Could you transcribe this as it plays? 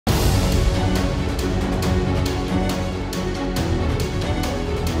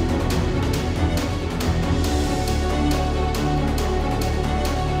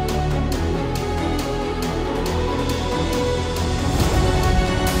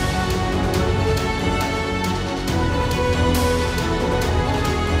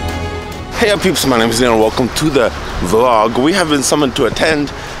Hey up peeps, my name is Neil and welcome to the vlog. We have been summoned to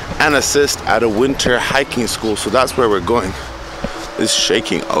attend and assist at a winter hiking school, so that's where we're going. It's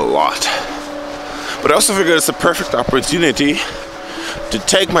shaking a lot. But I also figured it's a perfect opportunity to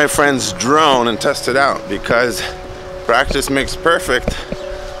take my friend's drone and test it out, because practice makes perfect.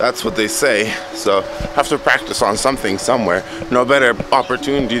 That's what they say. So have to practice on something somewhere. No better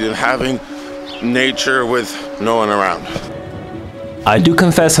opportunity than having nature with no one around. I do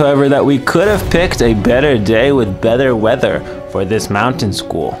confess, however, that we could have picked a better day with better weather for this mountain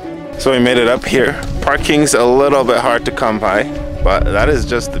school. So we made it up here. Parking's a little bit hard to come by, but that is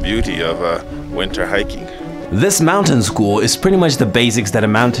just the beauty of winter hiking. This mountain school is pretty much the basics that a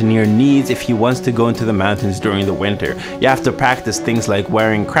mountaineer needs if he wants to go into the mountains during the winter. You have to practice things like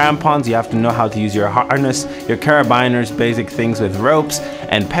wearing crampons, you have to know how to use your harness, your carabiners, basic things with ropes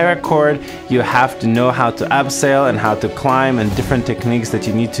and paracord. You have to know how to abseil and how to climb, and different techniques that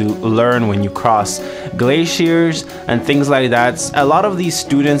you need to learn when you cross glaciers and things like that. A lot of these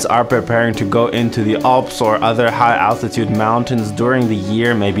students are preparing to go into the Alps or other high altitude mountains during the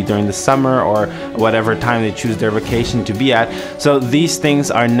year, maybe during the summer or whatever time they choose their vacation to be at. So these things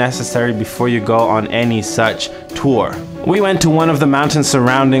are necessary before you go on any such tour. We went to one of the mountains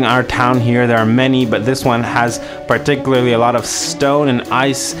surrounding our town here. There are many, but this one has particularly a lot of stone and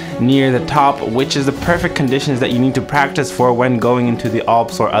ice near the top, which is the perfect conditions that you need to practice for when going into the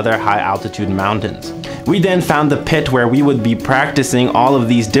Alps or other high altitude mountains. We then found the pit where we would be practicing all of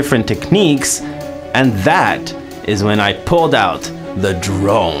these different techniques, and that is when I pulled out the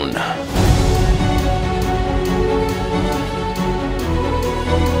drone.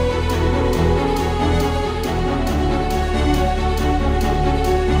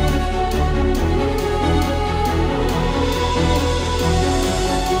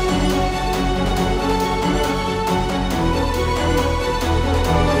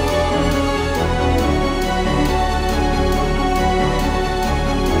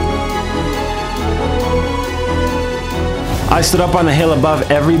 I stood up on the hill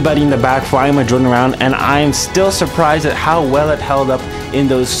above everybody in the back flying my drone around, and I'm still surprised at how well it held up in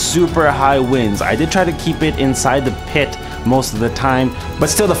those super high winds. I did try to keep it inside the pit most of the time, but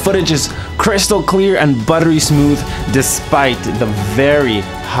still the footage is crystal clear and buttery smooth despite the very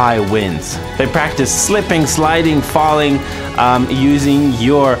high winds. They practice slipping, sliding, falling, using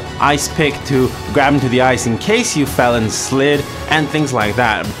your ice pick to grab into the ice in case you fell and slid, and things like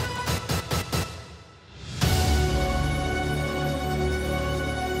that.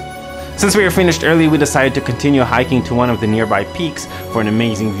 Since we were finished early, we decided to continue hiking to one of the nearby peaks for an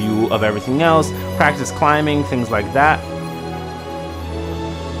amazing view of everything else, practice climbing, things like that.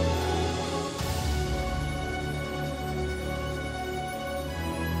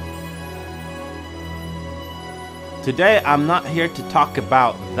 Today, I'm not here to talk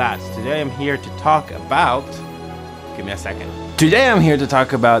about that. Today, I'm here to talk about... Give me a second. Today, I'm here to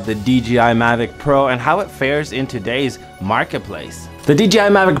talk about the DJI Mavic Pro and how it fares in today's marketplace. The DJI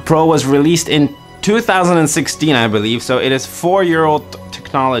Mavic Pro was released in 2016, I believe, so it is 4-year-old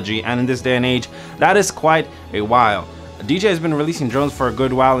technology, and in this day and age, that is quite a while. DJI has been releasing drones for a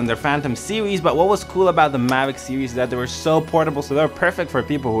good while in their Phantom series, but what was cool about the Mavic series is that they were so portable, so they're perfect for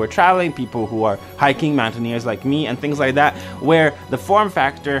people who are traveling, people who are hiking, mountaineers like me, and things like that, where the form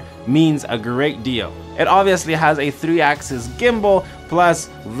factor means a great deal. It obviously has a 3-axis gimbal, plus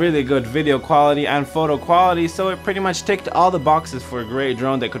really good video quality and photo quality, so it pretty much ticked all the boxes for a great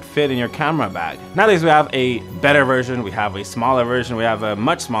drone that could fit in your camera bag. Nowadays we have a better version, we have a smaller version, we have a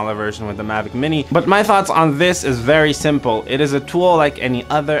much smaller version with the Mavic Mini, but my thoughts on this is very simple. It is a tool like any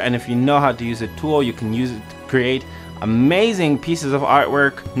other, and if you know how to use a tool, you can use it to create amazing pieces of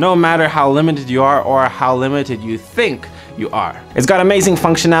artwork, no matter how limited you are or how limited you think you are. It's got amazing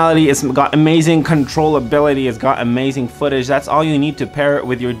functionality, it's got amazing controllability, it's got amazing footage. That's all you need to pair it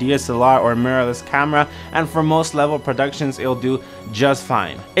with your DSLR or mirrorless camera, and for most level productions it'll do just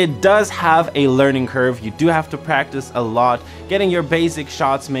fine. It does have a learning curve. You do have to practice a lot. Getting your basic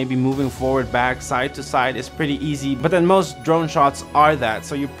shots, maybe moving forward, back, side to side, is pretty easy, but then most drone shots are that,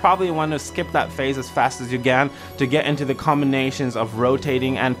 so you probably want to skip that phase as fast as you can to get into the combinations of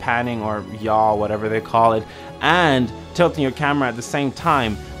rotating and panning, or yaw, whatever they call it, and tilting your camera at the same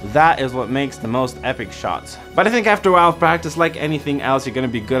time. That is what makes the most epic shots. But I think after a while of practice, like anything else, you're going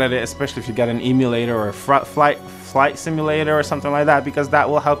to be good at it, especially if you get an emulator or a flight simulator or something like that, because that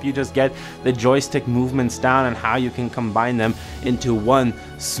will help you just get the joystick movements down and how you can combine them into one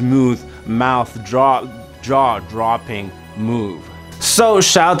smooth jaw-dropping move. So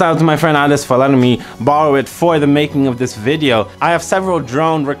shout out to my friend Alice for letting me borrow it for the making of this video. I have several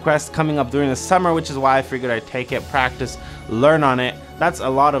drone requests coming up during the summer, which is why I figured I'd take it, practice, learn on it, That's a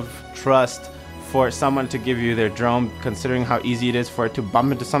lot of trust for someone to give you their drone, considering how easy it is for it to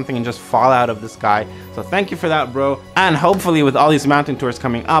bump into something and just fall out of the sky. So thank you for that, bro. And hopefully with all these mountain tours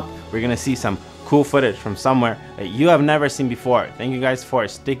coming up, we're gonna see some cool footage from somewhere that you have never seen before. Thank you guys for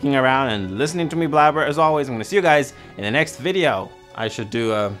sticking around and listening to me blabber. As always, I'm gonna see you guys in the next video. I should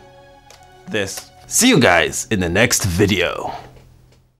do this. See you guys in the next video.